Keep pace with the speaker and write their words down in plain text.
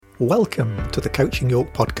Welcome to the Coaching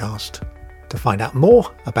York podcast. To find out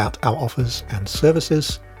more about our offers and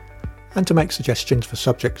services and to make suggestions for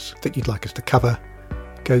subjects that you'd like us to cover,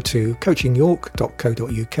 go to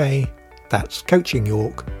coachingyork.co.uk. That's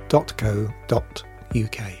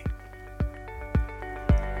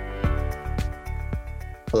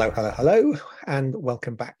coachingyork.co.uk. Hello, and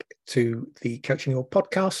welcome back to the Coaching York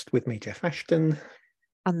podcast with me, Jeff Ashton.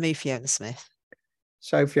 And me, Fiona Smith.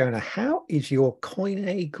 So, Fiona, how is your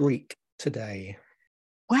Koine Greek today?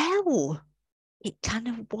 Well, it kind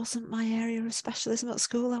of wasn't my area of specialism at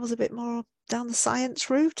school. I was a bit more down the science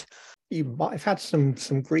route. You might have had some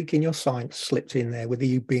Greek in your science slipped in there with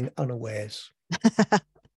you being unawares.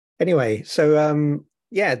 Anyway, so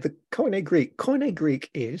the Koine Greek. Koine Greek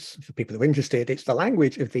is, for people who are interested, it's the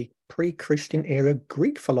language of the pre-Christian era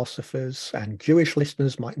Greek philosophers, and Jewish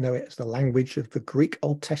listeners might know it as the language of the Greek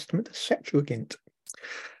Old Testament Septuagint.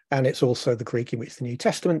 And it's also the Greek in which the New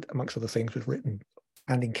Testament, amongst other things, was written.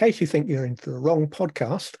 And in case you think you're into the wrong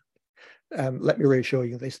podcast, let me reassure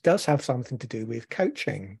you, this does have something to do with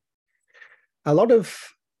coaching. A lot of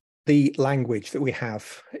the language that we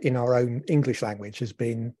have in our own English language has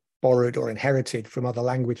been borrowed or inherited from other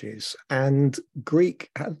languages, and Greek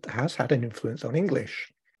has had an influence on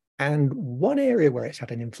English. And one area where it's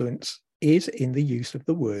had an influence is in the use of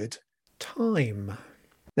the word time.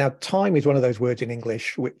 Now, time is one of those words in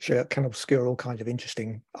English which can obscure all kinds of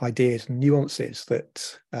interesting ideas and nuances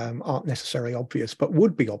that aren't necessarily obvious, but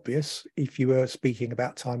would be obvious if you were speaking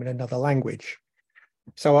about time in another language.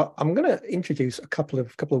 So I'm going to introduce a couple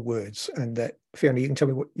of words, and Fiona, you can tell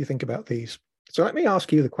me what you think about these. So let me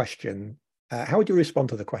ask you the question. How would you respond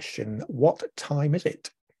to the question, what time is it?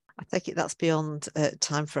 I take it that's beyond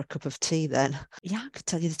time for a cup of tea then. Yeah, I could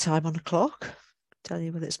tell you the time on a clock. Tell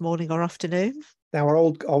you whether it's morning or afternoon. Now, our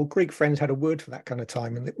old Greek friends had a word for that kind of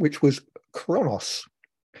time, which was chronos,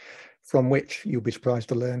 from which you'll be surprised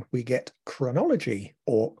to learn we get chronology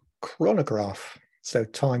or chronograph, so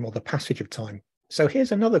time or the passage of time. So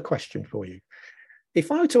here's another question for you.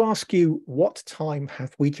 If I were to ask you, what time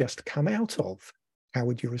have we just come out of? How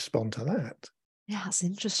would you respond to that? Yeah, that's an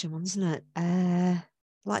interesting one, isn't it? I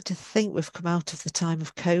like to think we've come out of the time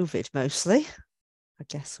of COVID mostly. I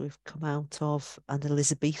guess we've come out of an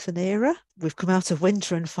Elizabethan era. We've come out of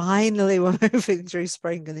winter and finally we're moving through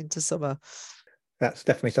spring and into summer. That's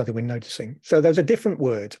definitely something we're noticing. So there's a different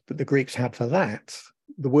word that the Greeks had for that.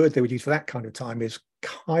 The word they would use for that kind of time is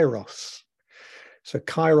kairos. So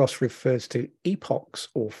kairos refers to epochs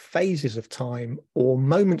or phases of time or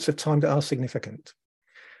moments of time that are significant.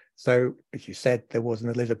 So, as you said, there was an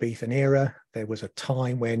Elizabethan era. There was a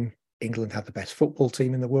time when England had the best football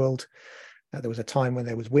team in the world. There was a time when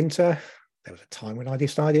there was winter. There was a time when I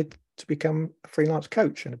decided to become a freelance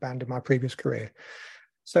coach and abandon my previous career.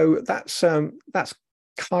 So that's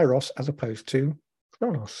kairos as opposed to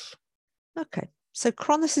chronos. Okay, so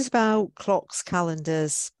chronos is about clocks,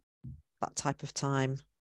 calendars, that type of time,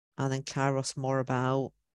 and then kairos more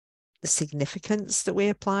about the significance that we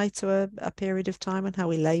apply to a period of time and how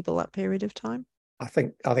we label that period of time. I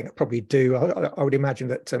think I probably do. I would imagine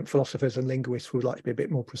that philosophers and linguists would like to be a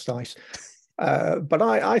bit more precise. But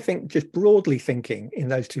I think just broadly thinking in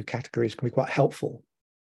those two categories can be quite helpful,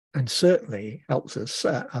 and certainly helps us,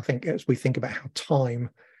 I think, as we think about how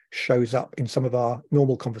time shows up in some of our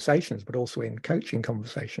normal conversations, but also in coaching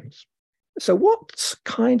conversations. So what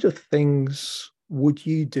kinds of things would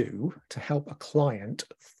you do to help a client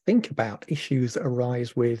think about issues that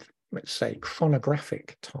arise with, let's say,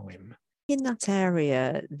 chronographic time? In that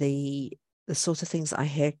area, the sort of things I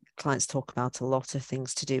hear clients talk about a lot are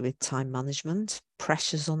things to do with time management,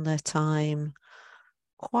 pressures on their time.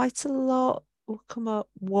 Quite a lot will come up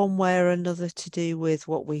one way or another to do with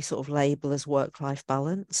what we sort of label as work-life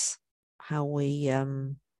balance, how we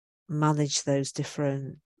manage those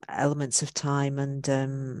different elements of time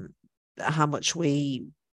and how much we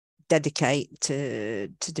dedicate to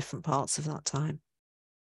different parts of that time.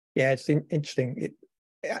 Yeah, it's interesting.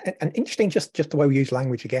 And interesting just the way we use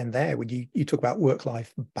language again there, when you talk about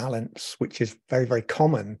work-life balance, which is very, very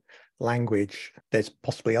common language. There's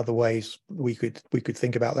possibly other ways we could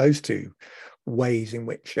think about those two ways in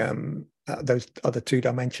which those other two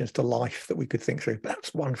dimensions to life that we could think through. But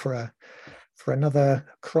that's one for another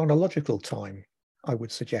chronological time, I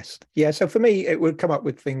would suggest. Yeah, so for me, it would come up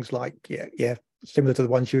with things like, similar to the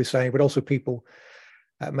ones you were saying, but also people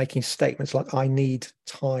making statements like, I need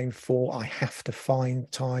time for, I have to find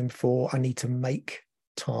time for, I need to make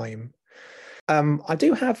time. I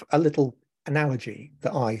do have a little analogy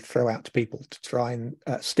that I throw out to people to try and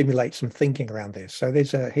stimulate some thinking around this. So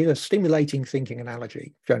here's a stimulating thinking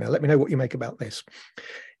analogy. Fiona, let me know what you make about this.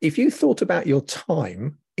 If you thought about your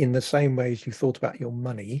time in the same way as you thought about your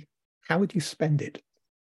money, how would you spend it?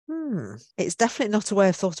 It's definitely not a way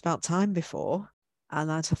I've thought about time before.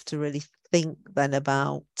 And I'd have to really think then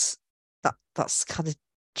about that. That's kind of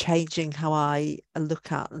changing how I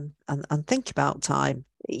look at and think about time.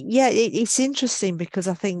 Yeah, it's interesting because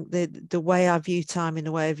I think the way I view time and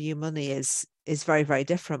the way I view money is very, very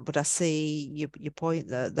different. But I see your point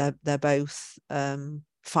that they're both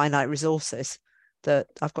finite resources that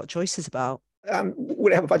I've got choices about.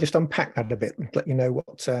 Would it help if I just unpack that a bit and let you know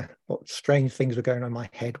what strange things were going on in my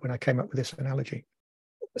head when I came up with this analogy?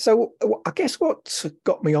 So I guess what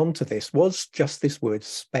got me onto this was just this word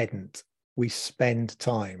spend. We spend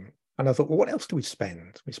time. And I thought, well, what else do we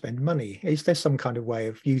spend? We spend money. Is there some kind of way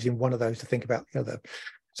of using one of those to think about the other?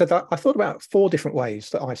 So I thought about 4 different ways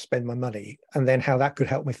that I spend my money, and then how that could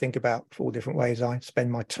help me think about 4 different ways I spend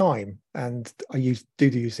my time. And I do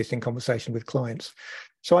use this in conversation with clients.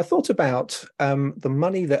 So I thought about the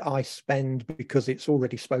money that I spend because it's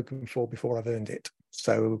already spoken for before I've earned it.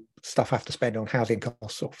 So stuff I have to spend on housing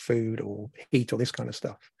costs or food or heat or this kind of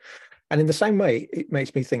stuff. And in the same way, it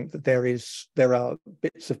makes me think that there are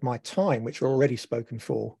bits of my time which are already spoken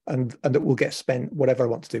for, and that will get spent whatever I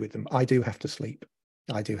want to do with them. I do have to sleep.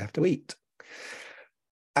 I do have to eat.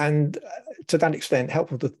 And to that extent,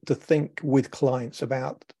 helpful to think with clients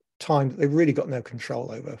about time that they've really got no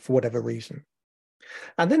control over for whatever reason.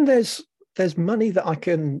 And then there's money that I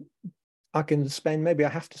can spend. Maybe I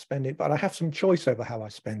have to spend it, but I have some choice over how I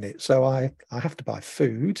spend it. So I have to buy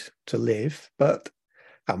food to live, but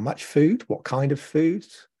how much food, what kind of food,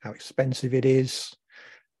 how expensive it is.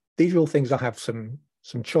 These are all things I have some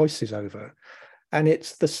choices over. And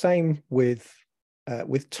it's the same with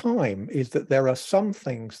time, is that there are some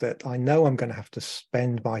things that I know I'm going to have to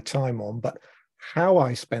spend my time on, but how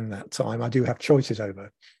I spend that time, I do have choices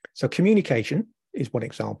over. So communication is one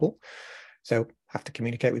example. So I have to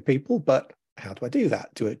communicate with people, but how do I do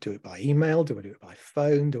that? Do I do it by email? Do I do it by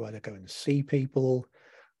phone? Do I go and see people?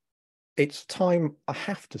 It's time I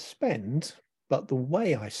have to spend, but the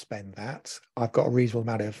way I spend that, I've got a reasonable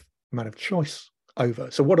amount of choice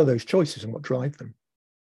over. So what are those choices and what drive them?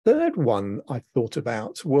 Third one I thought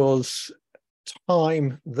about was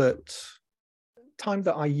time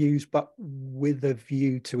that I use, but with a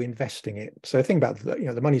view to investing it. So think about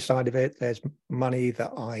the money side of it. There's money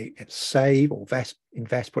that I save or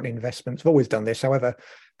invest, put in investments. I've always done this. However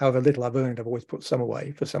little I've earned, I've always put some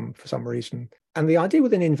away for some reason. And the idea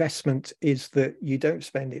with an investment is that you don't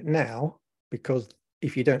spend it now, because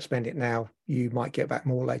if you don't spend it now, you might get back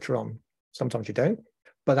more later on. Sometimes you don't.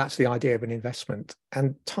 But that's the idea of an investment.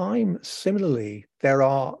 And time, similarly, there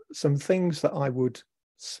are some things that I would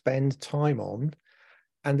spend time on,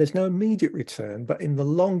 and there's no immediate return, but in the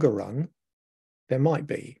longer run, there might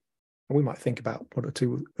be. And we might think about 1 or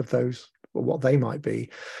 2 of those, or what they might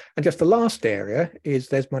be. And just the last area is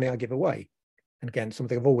there's money I give away. And again,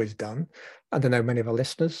 something I've always done. And I know many of our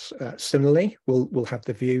listeners similarly will have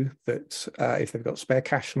the view that if they've got spare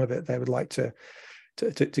cash, some of it they would like to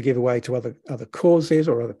give away to other causes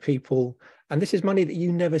or other people. And this is money that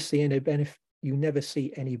you never see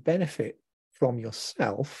any benefit from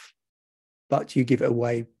yourself, but you give it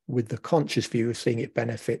away with the conscious view of seeing it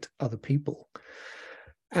benefit other people.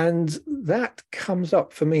 And that comes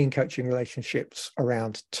up for me in coaching relationships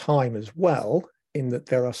around time as well, in that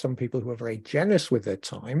there are some people who are very generous with their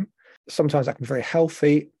time. Sometimes that can be very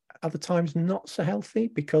healthy, other times not so healthy,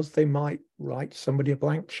 because they might write somebody a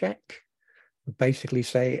blank check, basically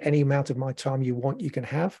say any amount of my time you want, you can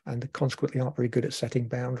have, and consequently aren't very good at setting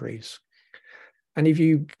boundaries. And if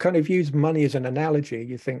you kind of use money as an analogy,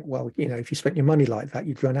 you think, well, if you spent your money like that,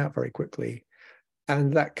 you'd run out very quickly.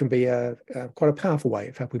 And that can be quite a powerful way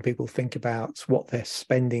of helping people think about what they're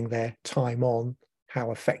spending their time on,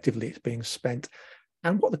 how effectively it's being spent,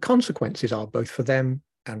 and what the consequences are, both for them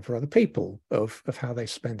and for other people, of how they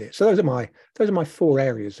spend it. So those are my 4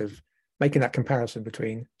 areas of making that comparison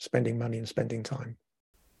between spending money and spending time.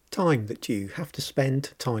 Time that you have to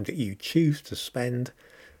spend, time that you choose to spend,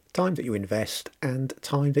 time that you invest, and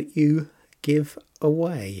time that you give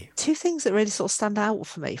away. 2 things that really sort of stand out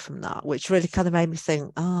for me from that, which really kind of made me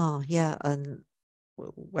think, yeah, and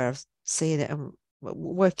where I've seen it and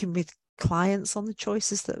working with clients on the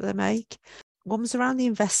choices that they make. One was around the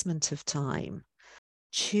investment of time,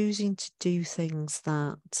 choosing to do things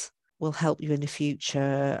that will help you in the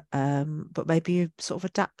future, but maybe you're sort of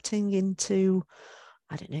adapting into,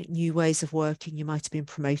 I don't know, new ways of working. You might have been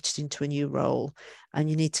promoted into a new role and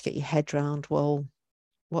you need to get your head around, well,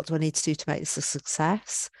 what do I need to do to make this a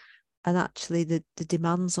success? And actually the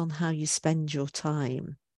demands on how you spend your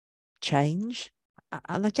time change.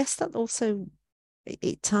 And I guess that also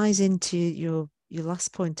it ties into your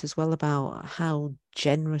last point as well about how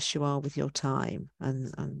generous you are with your time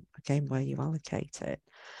and again where you allocate it.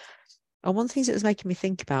 And one thing that was making me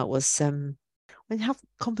think about was when you have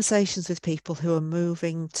conversations with people who are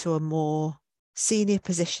moving to a more senior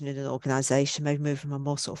position in an organization, maybe moving from a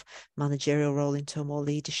more sort of managerial role into a more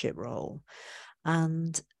leadership role,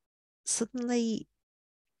 and suddenly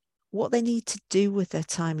what they need to do with their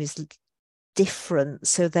time is different.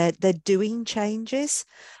 So they're doing changes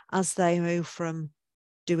as they move from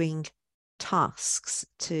doing tasks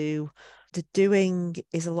to the doing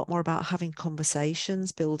is a lot more about having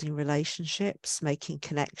conversations, building relationships, making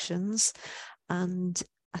connections. And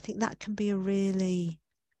I think that can be a really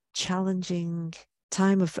challenging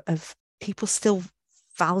time of people still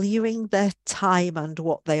valuing their time and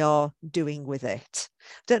what they are doing with it.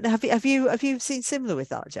 Don't know, have you seen similar with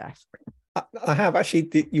that, Jeff? I have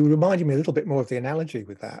actually. You reminded me a little bit more of the analogy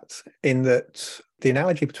with that, in that the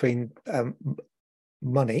analogy between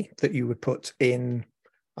money that you would put in,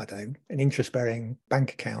 I don't know, an interest-bearing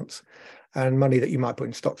bank account, and money that you might put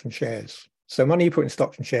in stocks and shares. So money you put in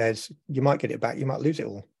stocks and shares, you might get it back, you might lose it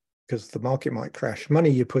all because the market might crash. Money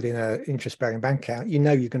you put in an interest-bearing bank account, you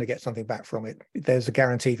know you're going to get something back from it. There's a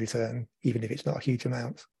guaranteed return, even if it's not a huge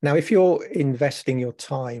amount. Now, if you're investing your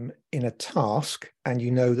time in a task and you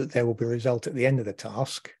know that there will be a result at the end of the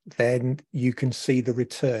task, then you can see the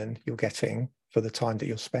return you're getting for the time that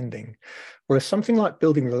you're spending. Whereas something like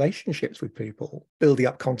building relationships with people, building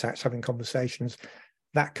up contacts, having conversations,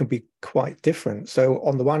 that can be quite different. So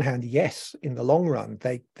on the one hand, yes, in the long run,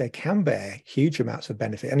 they can bear huge amounts of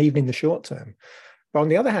benefit, and even in the short term. But on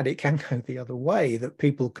the other hand, it can go the other way, that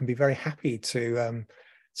people can be very happy to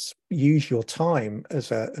use your time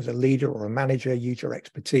as a leader or a manager, use your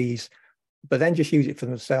expertise, but then just use it for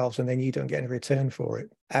themselves, and then you don't get any return for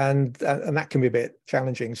it. And that can be a bit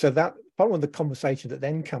challenging. So that part of the conversation that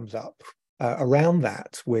then comes up around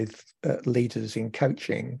that with leaders in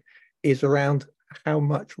coaching is around how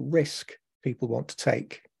much risk people want to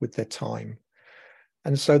take with their time.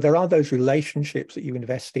 And so there are those relationships that you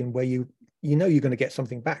invest in where you know you're going to get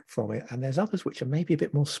something back from it. And there's others which are maybe a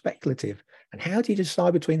bit more speculative. And how do you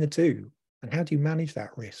decide between the two? And how do you manage that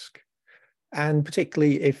risk? And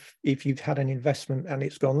particularly if you've had an investment and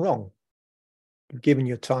it's gone wrong, given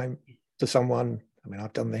your time to someone, I mean,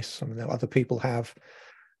 I've done this, some other people have,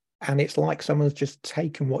 and it's like someone's just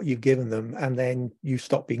taken what you've given them and then you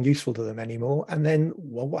stop being useful to them anymore. And then,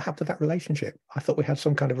 well, what happened to that relationship? I thought we had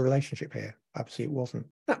some kind of a relationship here. Obviously it wasn't.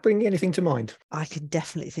 That bring anything to mind? I can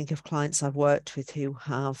definitely think of clients I've worked with who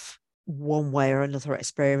have one way or another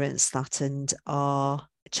experienced that and are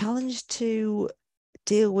challenged to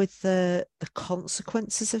deal with the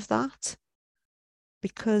consequences of that,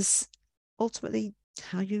 because ultimately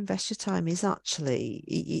how you invest your time is actually,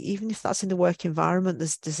 even if that's in the work environment,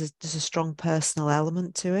 there's a strong personal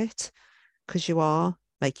element to it, because you are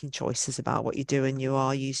making choices about what you do and you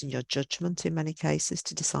are using your judgment in many cases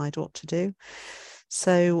to decide what to do.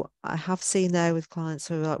 So I have seen there with clients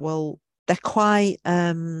who are like, well, they're quite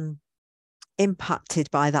impacted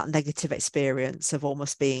by that negative experience of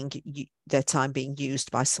almost being their time being used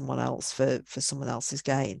by someone else for someone else's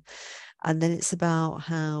gain. And then it's about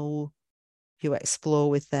how you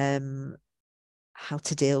explore with them how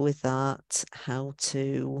to deal with that, how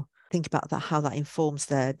to think about that, how that informs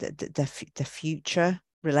their future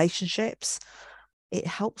relationships. It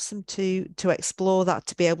helps them to explore that,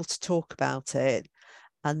 to be able to talk about it,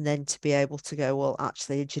 and then to be able to go, well,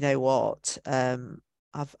 actually, do you know what?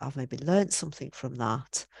 I've maybe learned something from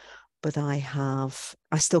that, but I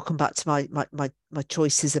still come back to my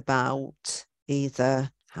choices about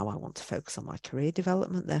either how I want to focus on my career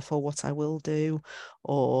development, therefore what I will do,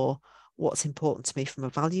 or what's important to me from a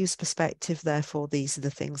values perspective, therefore these are the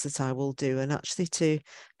things that I will do. And actually to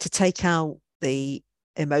take out the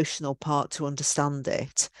emotional part to understand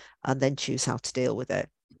it and then choose how to deal with it.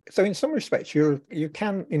 So in some respects, you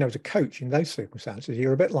can, as a coach in those circumstances,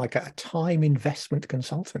 you're a bit like a time investment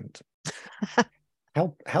consultant.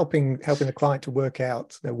 helping the client to work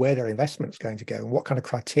out where their investment's going to go and what kind of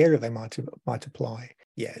criteria they might apply.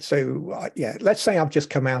 Yeah. So let's say I've just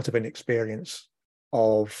come out of an experience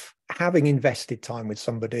of having invested time with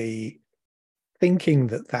somebody, thinking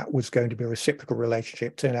that was going to be a reciprocal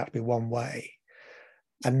relationship, turned out to be one way,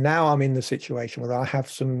 and now I'm in the situation where I have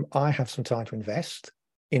some time to invest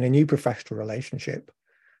in a new professional relationship,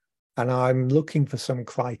 and I'm looking for some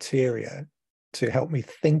criteria to help me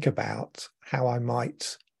think about how I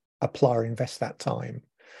might apply or invest that time.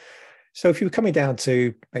 So if you were coming down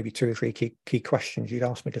to maybe 2 or 3 key questions you'd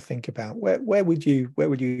ask me to think about, where would you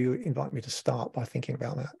invite me to start by thinking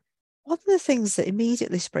about that? One of the things that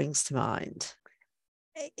immediately springs to mind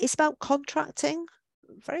It's about contracting.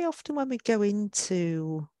 Very often when we go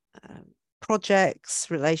into projects,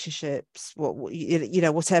 relationships,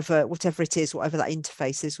 whatever it is, whatever that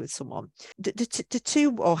interface is with someone, the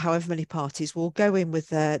two or however many parties will go in with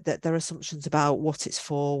their assumptions about what it's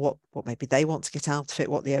for, what maybe they want to get out of it,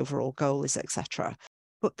 what the overall goal is, etc.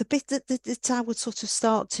 But the bit that I would sort of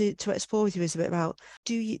start to explore with you is a bit about,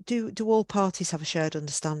 do all parties have a shared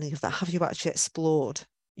understanding of that? Have you actually explored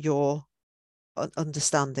your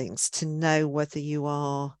understandings to know whether you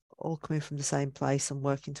are all coming from the same place and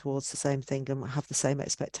working towards the same thing and have the same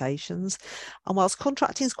expectations? And whilst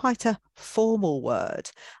contracting is quite a formal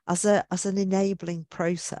word, as an enabling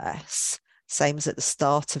process, same as at the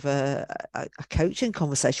start of a coaching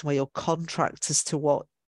conversation where you're contract as to what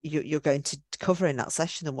you're going to cover in that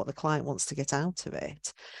session and what the client wants to get out of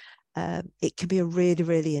it, it can be a really,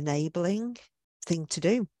 really enabling thing to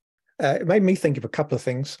do. It made me think of a couple of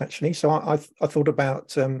things, actually. So I thought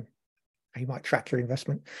about how you might track your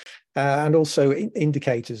investment, and also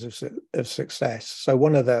indicators of success. So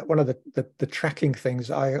one of the tracking things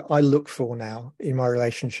I look for now in my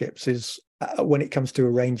relationships is when it comes to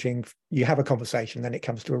arranging. You have a conversation, then it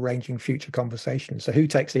comes to arranging future conversations. So who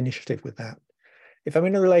takes the initiative with that? If I'm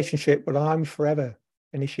in a relationship where I'm forever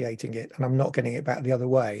initiating it and I'm not getting it back the other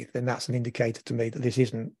way, then that's an indicator to me that this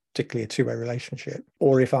isn't particularly a two-way relationship.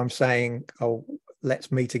 Or if I'm saying, oh,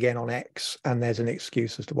 let's meet again on X, and there's an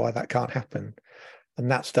excuse as to why that can't happen,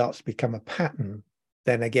 and that starts to become a pattern,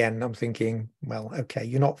 then again, I'm thinking, well, okay,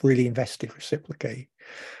 you're not really invested reciprocally.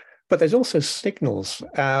 But there's also signals.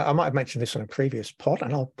 I might have mentioned this on a previous pod,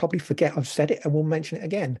 and I'll probably forget I've said it and we'll mention it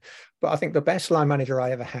again. But I think the best line manager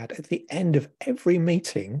I ever had, at the end of every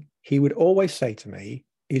meeting, he would always say to me,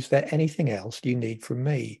 is there anything else you need from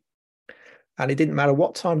me? And it didn't matter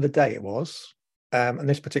what time of the day it was. And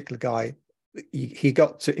this particular guy, he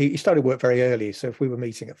started work very early. So if we were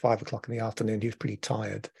meeting at 5 o'clock in the afternoon, he was pretty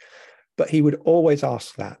tired. But he would always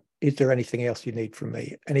ask that, is there anything else you need from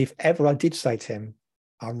me? And if ever I did say to him,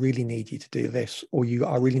 I really need you to do this, or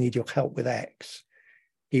I really need your help with X,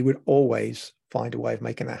 he would always find a way of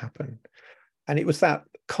making that happen. And it was that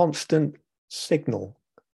constant signal,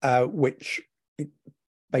 which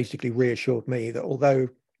basically reassured me that although,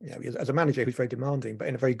 as a manager who's very demanding, but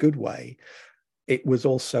in a very good way, it was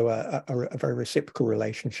also a very reciprocal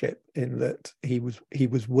relationship in that he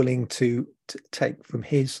was willing to take from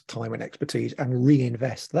his time and expertise and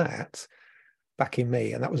reinvest that back in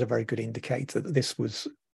me. And that was a very good indicator that this was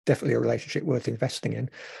definitely a relationship worth investing in.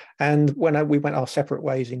 And when we went our separate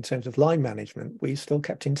ways in terms of line management, we still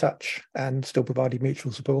kept in touch and still provided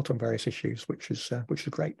mutual support on various issues, which is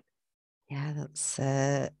great. Yeah, that's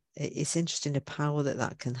it's interesting the power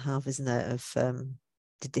that can have, isn't it, of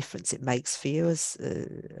the difference it makes for you as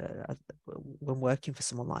when working for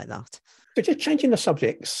someone like that. So just changing the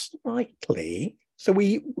subject slightly. So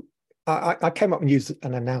I came up and used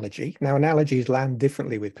an analogy. Now, analogies land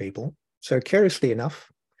differently with people. So curiously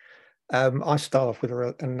enough, I start off with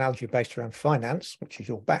an analogy based around finance, which is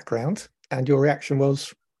your background, and your reaction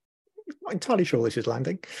was, I'm not entirely sure this is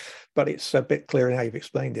landing, but it's a bit clearer how you've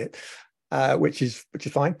explained it, which is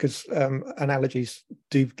fine, because analogies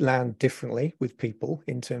do land differently with people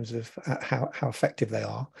in terms of how effective they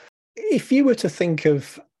are. If you were to think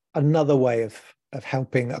of another way of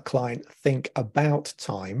helping a client think about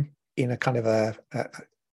time in a kind of a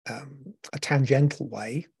tangential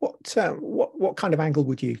way, what kind of angle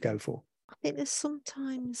would you go for? I think there's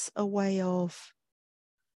sometimes a way of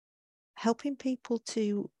helping people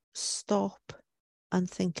to stop and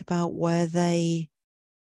think about where they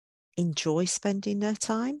enjoy spending their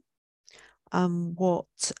time and what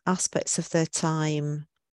aspects of their time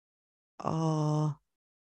are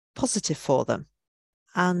positive for them.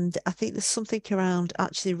 And I think there's something around,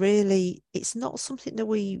 actually, really, it's not something that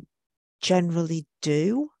we generally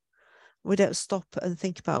do. We don't stop and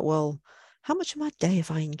think about, well, how much of my day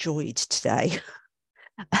have I enjoyed today?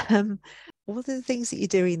 What are the things that you're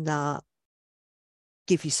doing that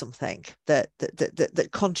give you something that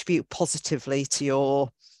contribute positively to your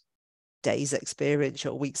day's experience,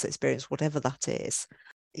 your week's experience, whatever that is?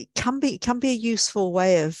 It can be a useful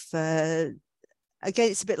way of again,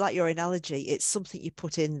 it's a bit like your analogy. It's something you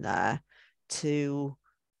put in there to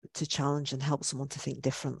challenge and help someone to think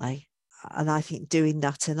differently. And I think doing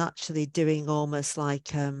that and actually doing almost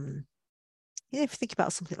like if you think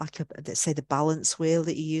about something like let's say the balance wheel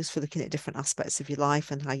that you use for looking at different aspects of your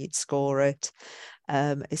life and how you'd score it,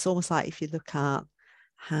 it's almost like if you look at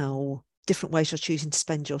how different ways you're choosing to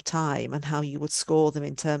spend your time and how you would score them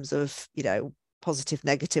in terms of, positive,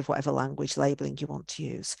 negative, whatever language labeling you want to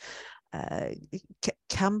use, it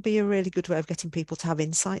can be a really good way of getting people to have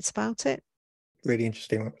insights about it. really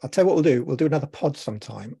interesting one. I'll tell you what we'll do. We'll do another pod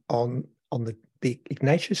sometime on the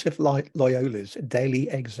Ignatius of Loyola's Daily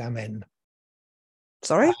Examen.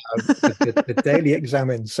 Sorry? The Daily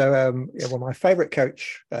Examen. So, well, my favorite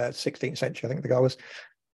coach, 16th century, I think the guy was,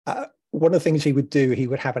 one of the things he would do, he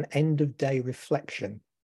would have an end of day reflection,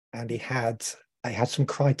 and he had some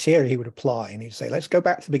criteria he would apply, and he'd say, let's go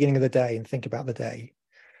back to the beginning of the day and think about the day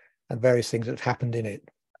and various things that have happened in it.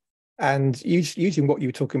 And using what you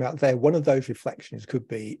were talking about there, one of those reflections could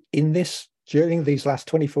be, during these last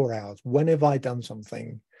 24 hours, when have I done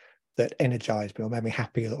something that energized me or made me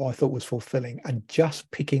happy or I thought was fulfilling, and just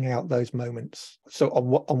picking out those moments. So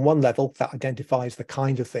on one level, that identifies the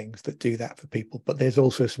kinds of things that do that for people, but there's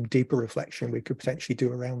also some deeper reflection we could potentially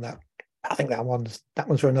do around that. I think that one's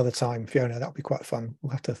for another time, Fiona. That'll be quite fun.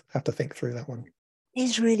 We'll have to think through that one.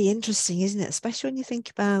 It's really interesting, isn't it? Especially when you think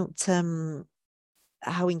about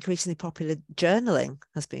how increasingly popular journaling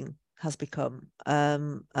has become,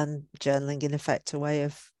 and journaling in effect a way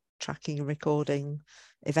of tracking and recording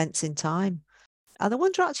events in time. And I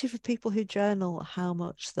wonder actually for people who journal how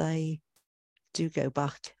much they do go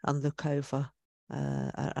back and look over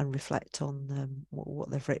and reflect on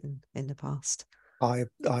what they've written in the past. I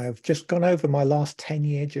have just gone over my last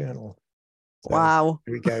 10-year journal. So wow.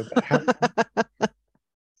 Here we go.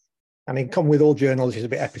 And in common with all journals, is a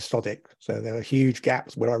bit episodic. So there are huge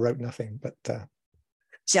gaps where I wrote nothing. But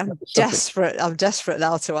I'm desperate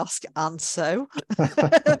now to ask Anso.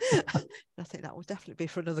 I think that will definitely be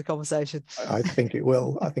for another conversation. I think it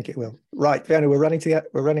will. Right, Fiona, we're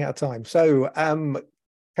running out of time. So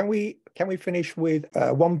can we finish with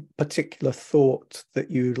one particular thought that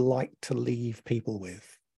you'd like to leave people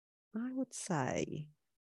with? I would say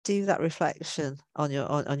do that reflection on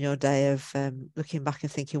your day of looking back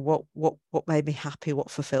and thinking what made me happy, what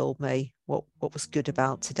fulfilled me, what was good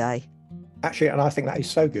about today. Actually, and I think that is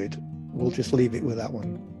so good, we'll just leave it with that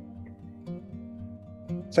one.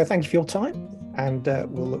 So thank you for your time, and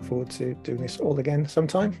we'll look forward to doing this all again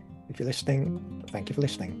sometime. If you're listening, thank you for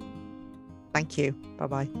listening. Thank you.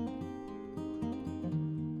 Bye-bye.